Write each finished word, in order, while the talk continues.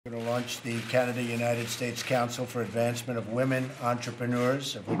We're going to launch the Canada-United States Council for Advancement of Women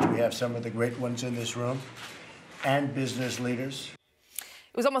Entrepreneurs, of which we have some of the great ones in this room, and business leaders.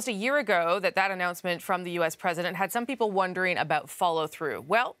 It was almost a year ago that announcement from the U.S. president had some people wondering about follow-through.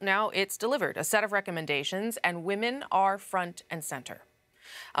 Well, now it's delivered a set of recommendations, and women are front and center.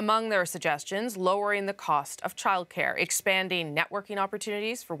 Among their suggestions, lowering the cost of childcare, expanding networking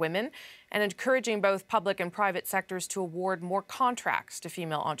opportunities for women, and encouraging both public and private sectors to award more contracts to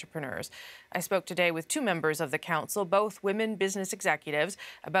female entrepreneurs. I spoke today with two members of the council, both women business executives,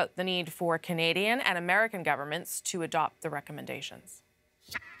 about the need for Canadian and American governments to adopt the recommendations.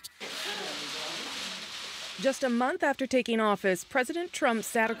 Just a month after taking office, President Trump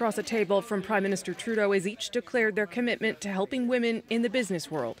sat across a table from Prime Minister Trudeau as each declared their commitment to helping women in the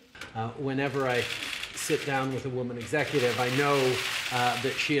business world. Whenever I sit down with a woman executive, I know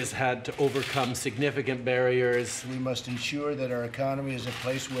that she has had to overcome significant barriers. We must ensure that our economy is a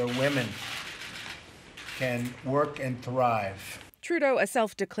place where women can work and thrive. Trudeau, a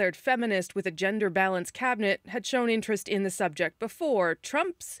self-declared feminist with a gender-balanced cabinet, had shown interest in the subject before.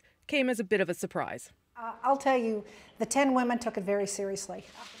 Trump's came as a bit of a surprise. I'll tell you, the 10 women took it very seriously.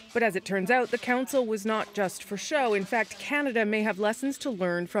 But as it turns out, the council was not just for show. In fact, Canada may have lessons to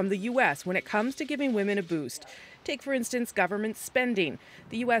learn from the U.S. when it comes to giving women a boost. Take, for instance, government spending.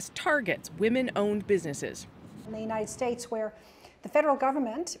 The U.S. targets women-owned businesses. In the United States, where the federal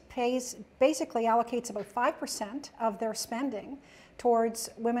government basically allocates about 5% of their spending towards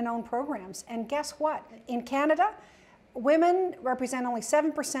women-owned programs. And guess what? In Canada, women represent only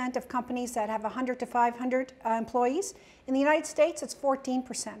 7% of companies that have 100 to 500 employees. In the United States, it's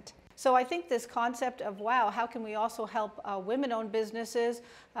 14%. So I think this concept of, wow, how can we also help women-owned businesses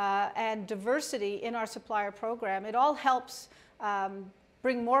and diversity in our supplier program, it all helps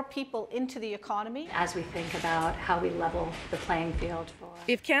bring more people into the economy. As we think about how we level the playing field for...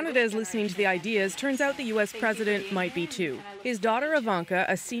 If Canada is listening to the ideas, turns out the U.S. president might be too. His daughter Ivanka,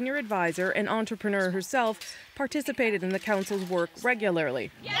 a senior advisor and entrepreneur herself, participated in the council's work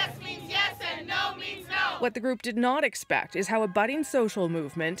regularly. Yes means yes and no means no. What the group did not expect is how a budding social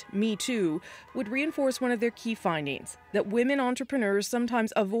movement, Me Too, would reinforce one of their key findings, that women entrepreneurs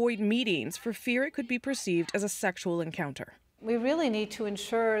sometimes avoid meetings for fear it could be perceived as a sexual encounter. We really need to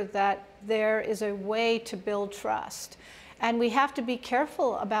ensure that there is a way to build trust. And we have to be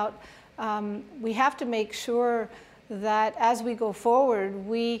careful about, we have to make sure that as we go forward,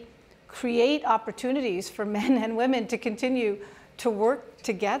 we create opportunities for men and women to continue to work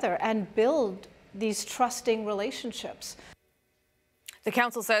together and build these trusting relationships. The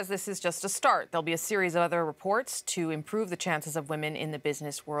council says this is just a start. There'll be a series of other reports to improve the chances of women in the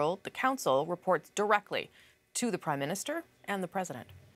business world. The council reports directly to the Prime Minister and the President.